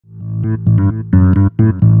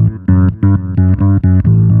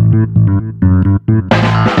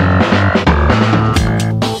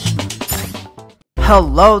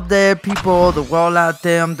Hello there, people, the world out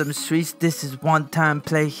there on the streets. This is One Time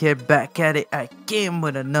Play here, back at it again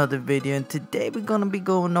with another video. And today we're gonna be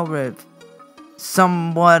going over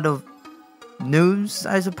somewhat of news,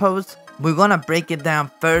 I suppose. We're gonna break it down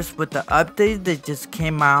first with the update that just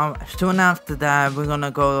came out. Soon after that, we're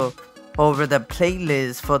gonna go over the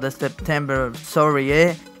playlist for the September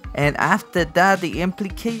Soiree. And after that, the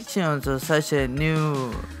implications of such a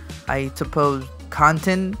new, I suppose,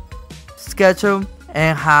 content schedule,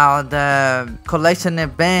 and how the collection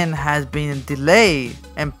event has been delayed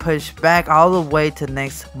and pushed back all the way to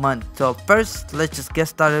next month. So first, let's just get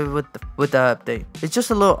started with the update. It's just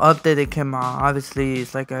a little update that came out. Obviously,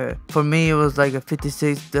 it's like for me it was like a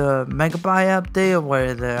 56 megabyte update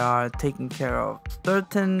where they are taking care of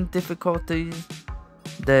certain difficulties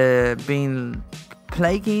that been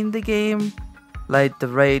plaguing the game, like the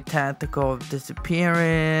raid tactical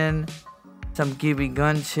disappearing, some giving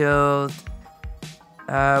gun shields.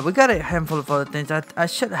 We got a handful of other things. I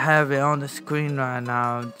should have it on the screen right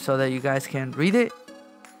now so that you guys can read it.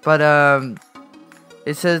 But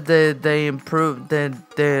it says that they improved, that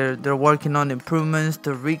they're working on improvements to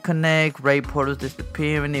reconnect, raid portals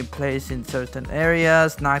disappearing in place in certain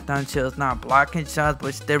areas, knockdown shields not blocking shots,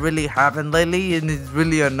 which they really haven't lately, and it's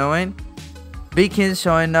really annoying. Beacons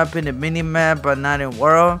showing up in the minimap but not in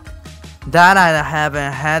world. That I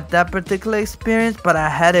haven't had that particular experience, but I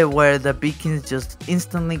had it where the beacons just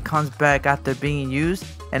instantly comes back after being used.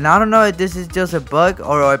 And I don't know if this is just a bug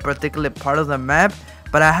or a particular part of the map,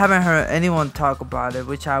 but I haven't heard anyone talk about it,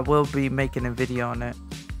 which I will be making a video on it.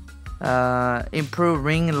 Improve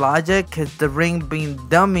ring logic, cause the ring been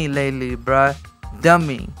dummy lately, bruh.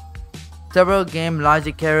 Dummy. Several game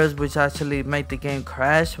logic errors which actually make the game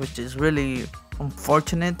crash, which is really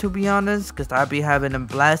unfortunate, to be honest, because I'll be having a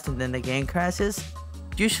blast and then the game crashes.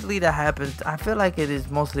 Usually that happens. I feel like it is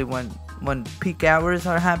mostly when peak hours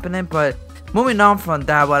are happening. But moving on from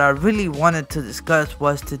that, what I really wanted to discuss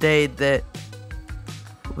was today that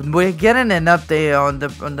we're getting an update on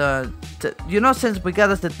the you know, since we got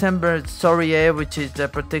a September Soiree, which is the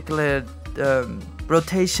particular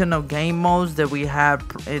rotation of game modes that we have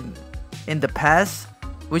in the past,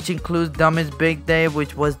 which includes Dumbest Big Day,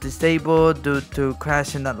 which was disabled due to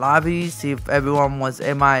crashing the lobbies if everyone was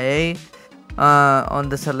MIA on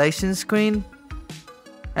the selection screen.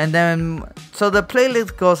 And then, so the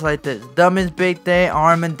playlist goes like this: Dumbest Big Day,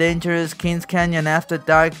 Armed and Dangerous, Kings Canyon After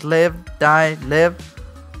Dark, Live, Die, Live.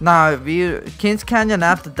 Now, Kings Canyon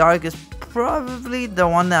After Dark is probably the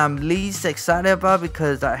one that I'm least excited about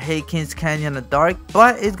because I hate Kings Canyon in the dark,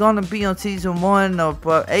 but it's gonna be on season 1 of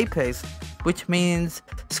Apex, which means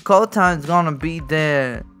Skull Town is gonna be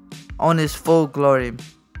there on its full glory.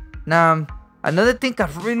 Now, another thing I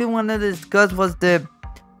really wanted to discuss was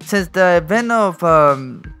since the event of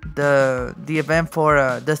the event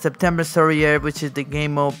for the September Soiree, which is the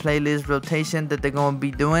game mode playlist rotation that they're gonna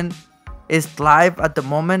be doing, is live at the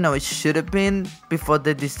moment, or it should have been before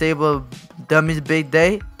they disabled Dummy's Big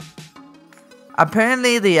Day.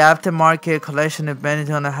 Apparently, the aftermarket collection event is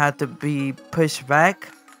gonna have to be pushed back,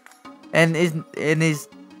 and is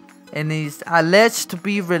alleged to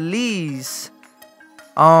be released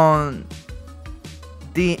on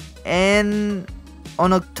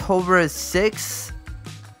October 6th,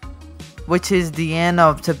 which is the end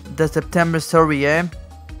of the September Soiree.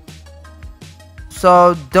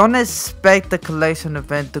 So don't expect the collection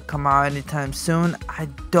event to come out anytime soon. I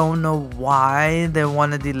don't know why they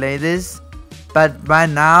want to delay this, but right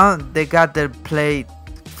now they got their plate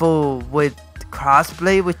full with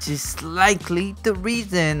crossplay, which is likely the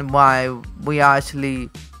reason why we are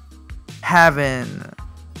actually having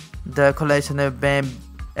the collection event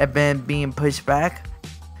being pushed back.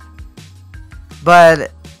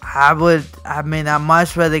 But I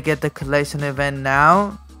much rather get the collection event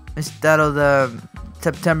now instead of the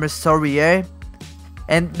September Soiree,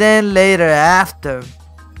 and then later after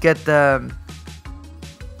get the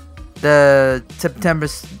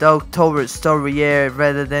October Soiree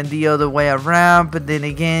rather than the other way around. But then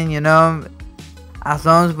again, you know, as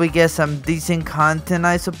long as we get some decent content,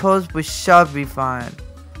 I suppose we should be fine.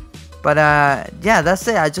 But yeah, that's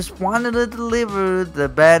it. I just wanted to deliver the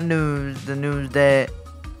bad news, the news that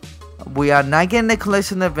we are not getting the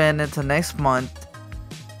collection event until next month.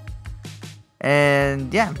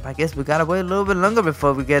 And yeah, I guess we gotta wait a little bit longer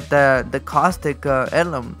before we get the caustic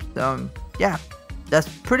heirloom. Yeah, that's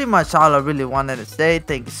pretty much all I really wanted to say.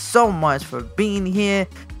 Thank you so much for being here.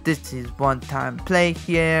 This is One Time Play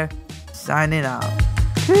here, signing out.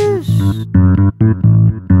 Peace.